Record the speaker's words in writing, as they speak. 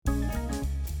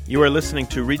You are listening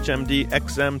to ReachMD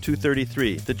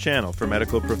XM233, the channel for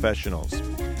medical professionals.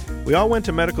 We all went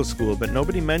to medical school, but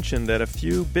nobody mentioned that a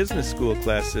few business school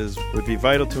classes would be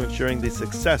vital to ensuring the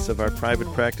success of our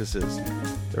private practices.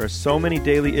 There are so many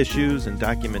daily issues and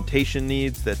documentation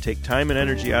needs that take time and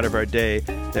energy out of our day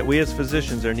that we as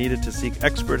physicians are needed to seek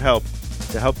expert help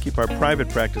to help keep our private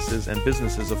practices and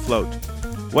businesses afloat.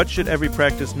 What should every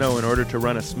practice know in order to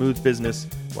run a smooth business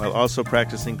while also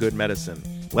practicing good medicine?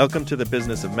 Welcome to the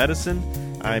Business of Medicine.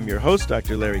 I'm your host,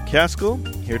 Dr. Larry Caskell.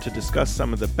 Here to discuss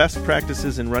some of the best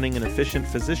practices in running an efficient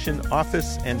physician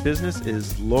office and business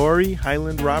is Lori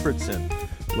Highland Robertson.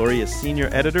 Lori is Senior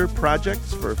Editor,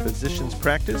 Projects for Physicians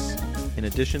Practice. In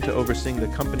addition to overseeing the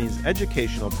company's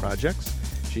educational projects,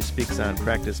 she speaks on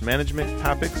practice management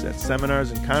topics at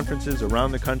seminars and conferences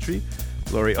around the country.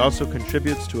 Lori also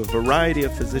contributes to a variety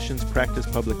of physicians' practice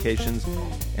publications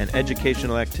and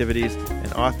educational activities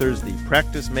and authors the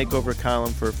Practice Makeover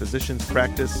column for Physicians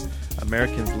Practice,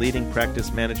 America's leading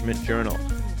practice management journal.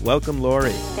 Welcome,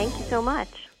 Lori. Thank you so much.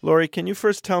 Lori, can you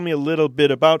first tell me a little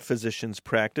bit about Physicians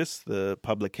Practice, the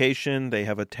publication? They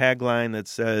have a tagline that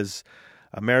says,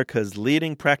 America's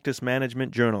leading practice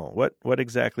management journal. What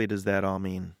exactly does that all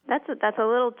mean? That's a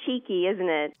little cheeky, isn't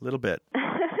it? A little bit.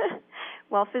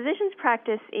 Well, Physicians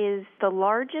Practice is the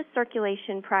largest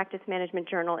circulation practice management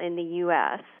journal in the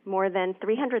U.S. More than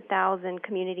 300,000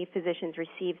 community physicians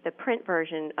received the print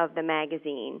version of the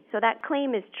magazine. So that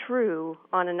claim is true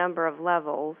on a number of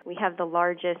levels. We have the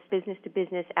largest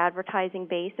business-to-business advertising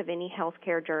base of any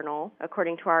healthcare journal,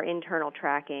 according to our internal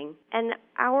tracking. And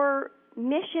our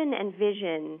mission and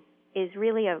vision is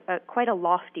really quite a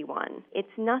lofty one. It's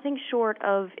nothing short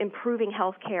of improving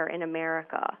healthcare in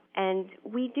America. And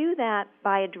we do that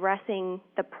by addressing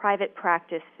the private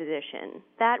practice physician.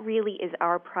 That really is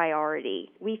our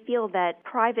priority. We feel that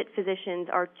private physicians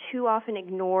are too often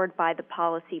ignored by the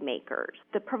policymakers.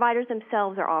 The providers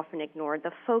themselves are often ignored.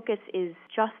 The focus is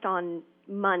just on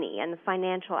money and the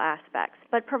financial aspects.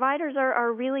 But providers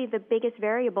are really the biggest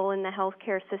variable in the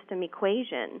healthcare system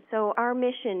equation. So our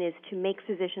mission is to make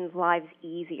physicians' lives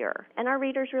easier. And our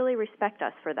readers really respect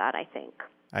us for that, I think.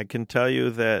 I can tell you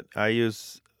that I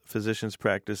use Physicians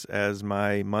Practice as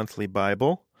my monthly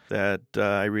Bible, that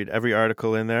I read every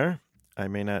article in there. I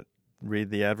may not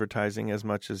read the advertising as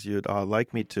much as you'd all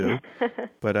like me to,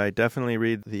 but I definitely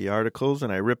read the articles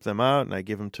and I rip them out and I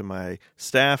give them to my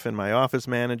staff and my office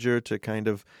manager to kind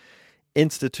of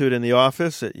institute in the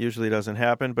office. It usually doesn't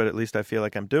happen, but at least I feel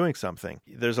like I'm doing something.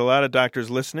 There's a lot of doctors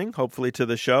listening, hopefully, to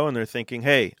the show, and they're thinking,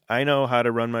 hey, I know how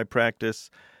to run my practice.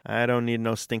 I don't need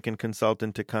no stinking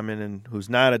consultant to come in and who's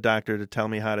not a doctor to tell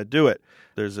me how to do it.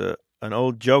 There's an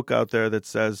old joke out there that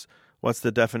says, what's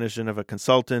the definition of a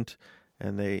consultant?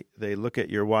 And they look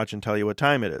at your watch and tell you what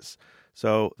time it is.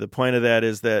 So the point of that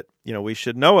is that, we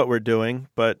should know what we're doing,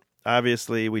 but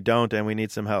obviously we don't and we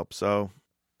need some help. So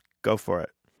go for it.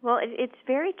 Well, it's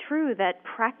very true that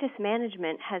practice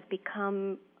management has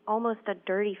become almost a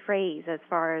dirty phrase as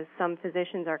far as some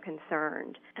physicians are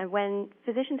concerned. And when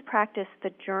Physicians Practice, the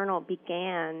journal,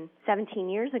 began 17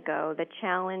 years ago, the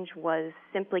challenge was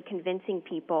simply convincing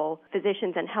people,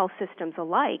 physicians and health systems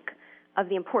alike, of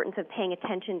the importance of paying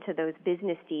attention to those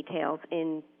business details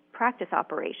in practice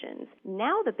operations.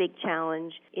 Now the big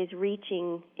challenge is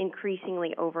reaching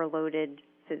increasingly overloaded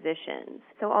physicians.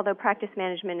 So although practice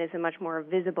management is a much more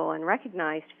visible and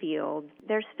recognized field,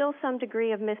 there's still some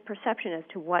degree of misperception as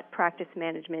to what practice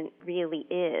management really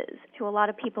is. To a lot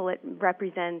of people, it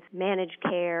represents managed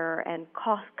care and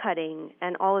cost-cutting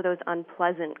and all of those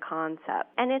unpleasant concepts.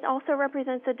 And it also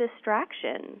represents a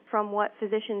distraction from what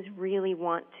physicians really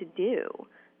want to do,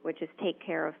 which is take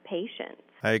care of patients.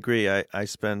 I agree. I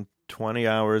spend 20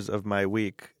 hours of my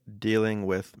week dealing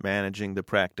with managing the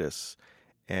practice.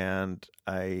 And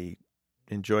I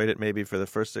enjoyed it maybe for the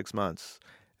first 6 months.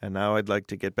 And now I'd like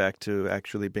to get back to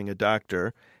actually being a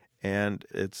doctor. And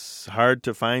it's hard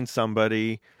to find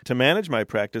somebody to manage my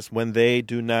practice when they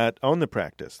do not own the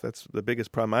practice. That's the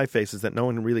biggest problem I face, is that no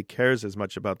one really cares as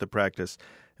much about the practice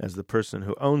as the person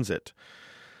who owns it.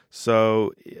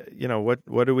 So,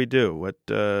 what do we do? What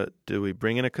do we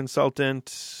bring in a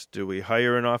consultant? Do we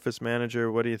hire an office manager?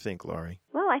 What do you think, Lori?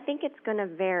 Well, I think it's going to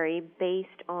vary based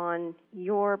on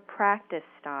your practice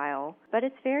style, but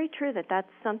it's very true that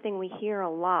that's something we hear a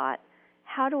lot.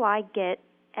 How do I get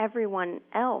everyone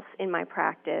else in my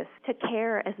practice to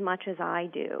care as much as I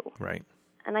do? Right.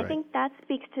 And I think that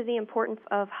speaks to the importance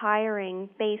of hiring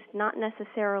based not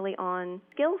necessarily on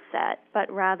skill set,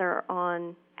 but rather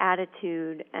on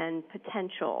attitude and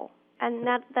potential. And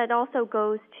that also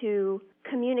goes to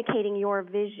communicating your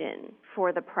vision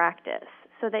for the practice.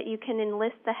 so that you can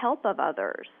enlist the help of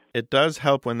others. It does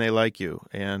help when they like you.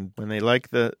 And when they like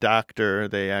the doctor,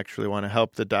 they actually want to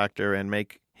help the doctor and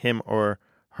make him or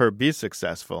her be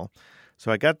successful.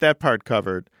 So I got that part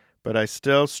covered, but I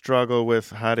still struggle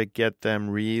with how to get them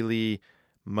really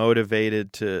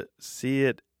motivated to see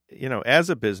it, as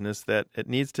a business, that it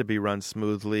needs to be run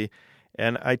smoothly.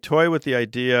 And I toy with the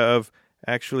idea of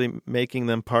actually making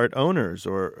them part owners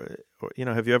or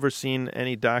have you ever seen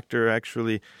any doctor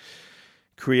actually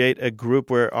create a group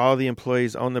where all the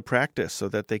employees own the practice so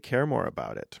that they care more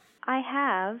about it? I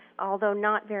have, although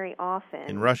not very often.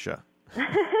 In Russia.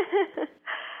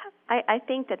 I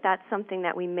think that that's something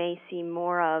that we may see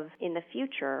more of in the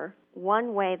future.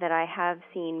 One way that I have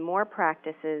seen more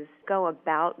practices go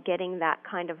about getting that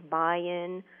kind of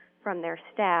buy-in from their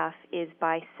staff is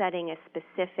by setting a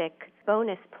specific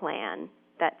bonus plan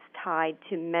that's tied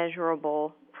to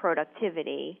measurable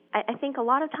productivity. I think a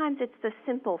lot of times it's the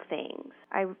simple things.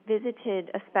 I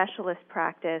visited a specialist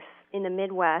practice in the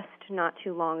Midwest not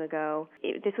too long ago.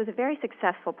 This was a very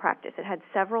successful practice. It had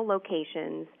several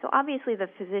locations. So obviously the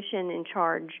physician in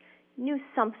charge knew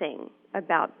something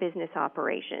about business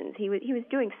operations. He was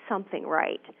doing something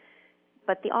right.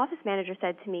 But the office manager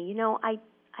said to me,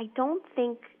 I don't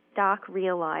think Doc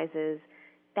realizes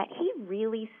that he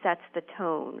really sets the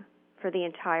tone for the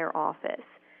entire office.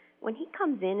 When he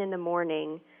comes in the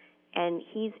morning and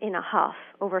he's in a huff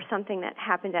over something that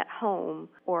happened at home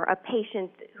or a patient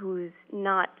who's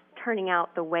not turning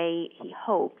out the way he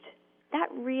hoped, that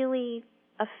really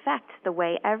affects the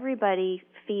way everybody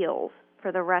feels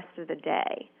for the rest of the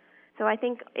day. So I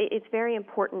think it's very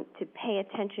important to pay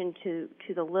attention to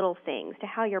the little things, to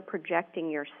how you're projecting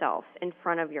yourself in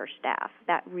front of your staff.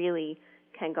 That really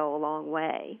can go a long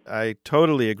way. I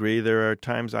totally agree. There are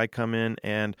times I come in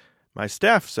and my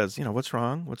staff says, what's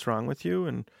wrong? What's wrong with you?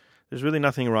 And there's really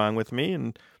nothing wrong with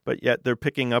me. But yet they're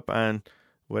picking up on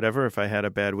whatever, if I had a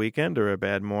bad weekend or a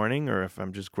bad morning or if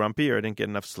I'm just grumpy or I didn't get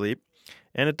enough sleep.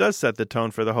 And it does set the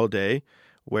tone for the whole day.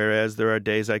 Whereas there are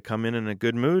days I come in a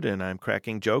good mood and I'm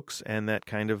cracking jokes and that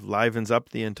kind of livens up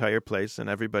the entire place and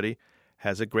everybody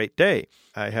has a great day.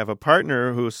 I have a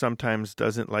partner who sometimes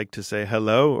doesn't like to say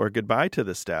hello or goodbye to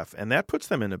the staff, and that puts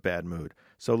them in a bad mood.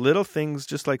 So little things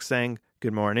just like saying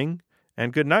good morning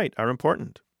and good night are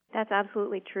important. That's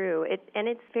absolutely true. And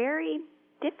it's very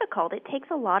difficult. It takes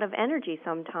a lot of energy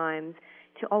sometimes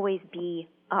to always be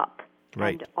up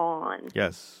and on.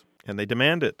 Yes, and they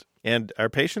demand it. And our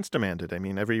patients demand it. I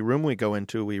mean, every room we go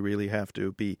into, we really have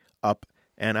to be up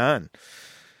and on.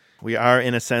 We are,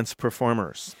 in a sense,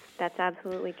 performers. That's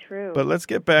absolutely true. But let's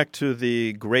get back to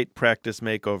the Great Practice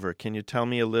Makeover. Can you tell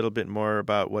me a little bit more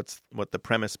about what the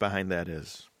premise behind that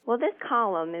is? Well, this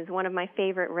column is one of my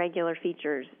favorite regular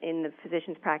features in the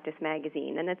Physicians Practice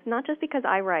magazine, and it's not just because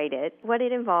I write it. What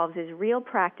it involves is real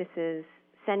practices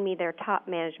send me their top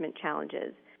management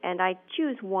challenges, and I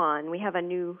choose one. We have a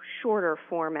new, shorter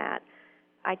format.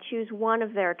 I choose one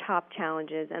of their top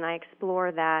challenges, and I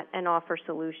explore that and offer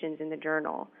solutions in the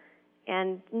journal.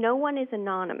 And no one is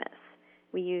anonymous.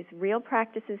 We use real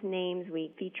practices names.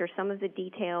 We feature some of the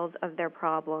details of their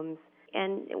problems.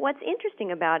 And what's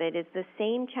interesting about it is the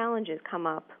same challenges come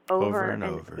up over and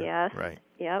over. Yes. Right.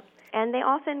 Yep. And they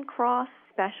often cross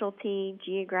specialty,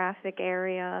 geographic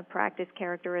area, practice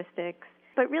characteristics.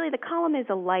 But really the column is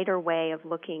a lighter way of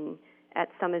looking at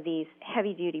some of these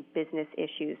heavy-duty business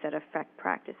issues that affect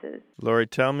practices. Lori,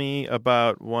 tell me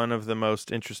about one of the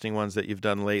most interesting ones that you've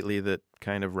done lately that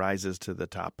kind of rises to the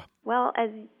top. Well, as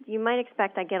you might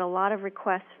expect, I get a lot of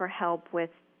requests for help with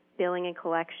billing and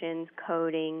collections,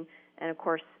 coding, and, of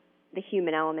course, the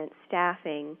human element,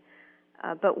 staffing.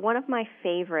 But one of my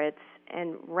favorites,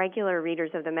 and regular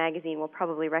readers of the magazine will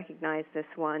probably recognize this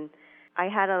one, I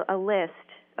had a list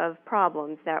of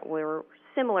problems that were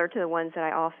similar to the ones that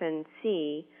I often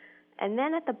see. And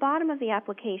then at the bottom of the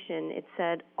application, it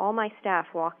said, all my staff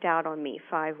walked out on me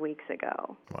 5 weeks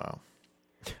ago. Wow.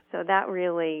 So that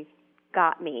really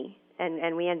got me,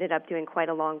 and we ended up doing quite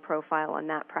a long profile on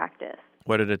that practice.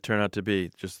 What did it turn out to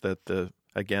be? Just that, the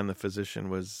physician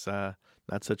was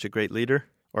not such a great leader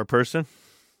or person?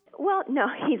 Well, no,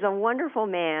 he's a wonderful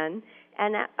man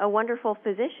and a wonderful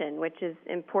physician, which is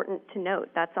important to note.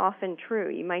 That's often true.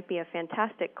 You might be a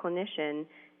fantastic clinician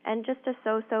and just a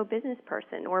so-so business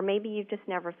person, or maybe you've just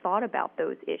never thought about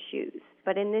those issues.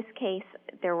 But in this case,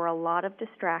 there were a lot of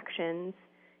distractions.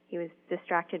 He was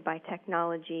distracted by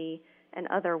technology and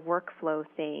other workflow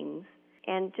things,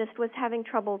 and just was having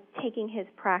trouble taking his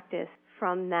practice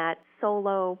from that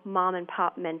solo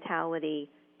mom-and-pop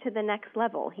mentality to the next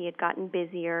level. He had gotten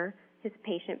busier, his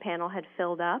patient panel had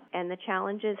filled up, and the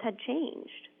challenges had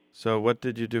changed. So what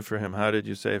did you do for him? How did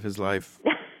you save his life?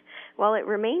 Well, it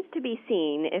remains to be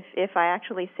seen if I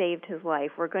actually saved his life.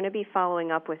 We're going to be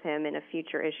following up with him in a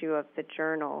future issue of the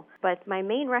journal. But my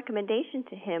main recommendation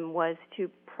to him was to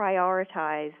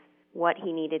prioritize what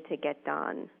he needed to get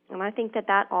done. And I think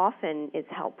that often is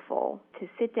helpful, to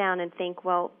sit down and think,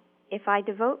 well, if I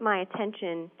devote my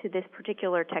attention to this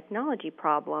particular technology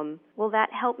problem, will that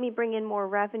help me bring in more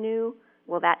revenue?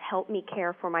 Will that help me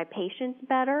care for my patients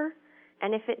better?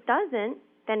 And if it doesn't,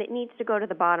 then it needs to go to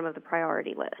the bottom of the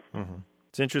priority list. Mm-hmm.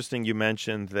 It's interesting you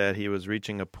mentioned that he was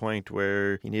reaching a point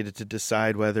where he needed to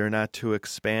decide whether or not to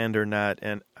expand or not.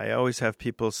 And I always have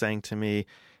people saying to me,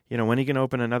 when are you going to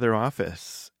open another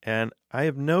office? And I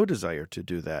have no desire to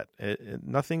do that.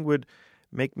 Nothing would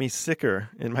make me sicker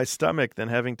in my stomach than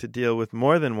having to deal with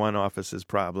more than one office's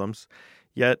problems.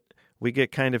 Yet we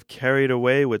get kind of carried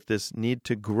away with this need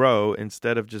to grow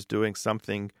instead of just doing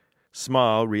something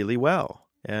small really well.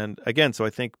 And again, so I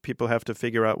think people have to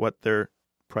figure out what their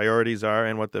priorities are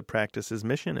and what the practice's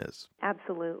mission is.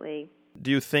 Absolutely. Do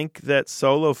you think that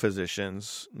solo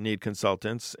physicians need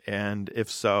consultants? And if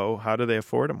so, how do they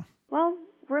afford them? Well,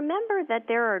 remember that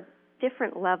there are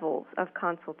different levels of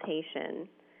consultation.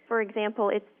 For example,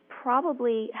 it's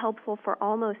probably helpful for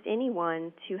almost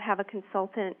anyone to have a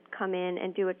consultant come in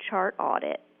and do a chart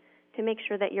audit to make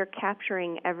sure that you're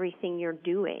capturing everything you're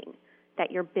doing,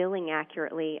 that you're billing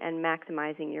accurately and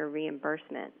maximizing your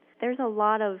reimbursement. There's a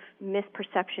lot of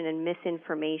misperception and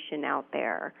misinformation out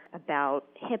there about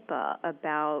HIPAA,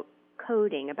 about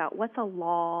coding, about what's a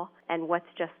law and what's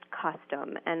just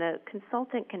custom. And a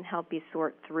consultant can help you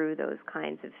sort through those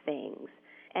kinds of things.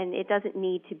 And it doesn't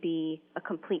need to be a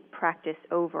complete practice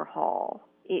overhaul.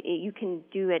 You can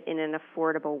do it in an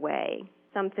affordable way.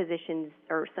 Some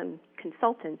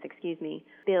consultants,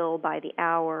 bill by the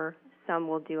hour. Some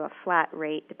will do a flat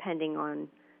rate depending on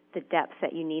the depth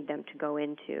that you need them to go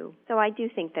into. So I do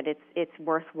think that it's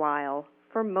worthwhile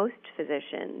for most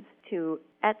physicians to,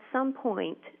 at some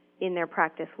point in their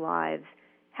practice lives,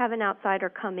 have an outsider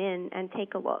come in and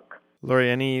take a look. Lori,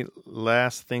 any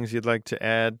last things you'd like to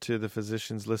add to the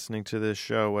physicians listening to this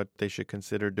show, what they should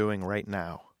consider doing right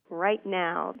now? Right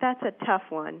now, that's a tough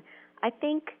one. I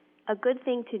think a good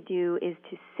thing to do is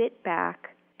to sit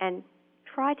back and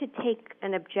try to take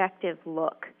an objective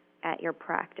look at your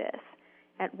practice,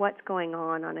 at what's going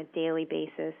on a daily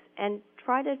basis, and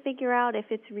try to figure out if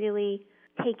it's really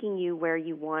taking you where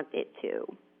you want it to.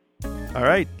 All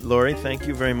right, Lori, thank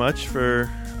you very much for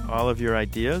all of your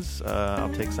ideas.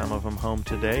 I'll take some of them home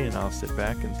today, and I'll sit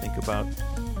back and think about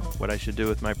what I should do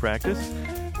with my practice.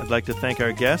 I'd like to thank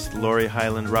our guest, Lori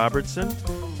Highland Robertson.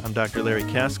 I'm Dr. Larry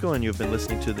Kaskel, and you've been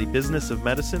listening to The Business of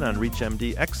Medicine on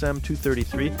ReachMD XM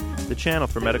 233, the channel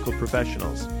for medical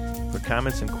professionals. For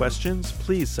comments and questions,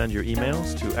 please send your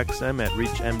emails to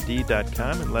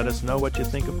xm@reachmd.com and let us know what you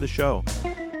think of the show.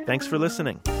 Thanks for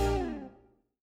listening.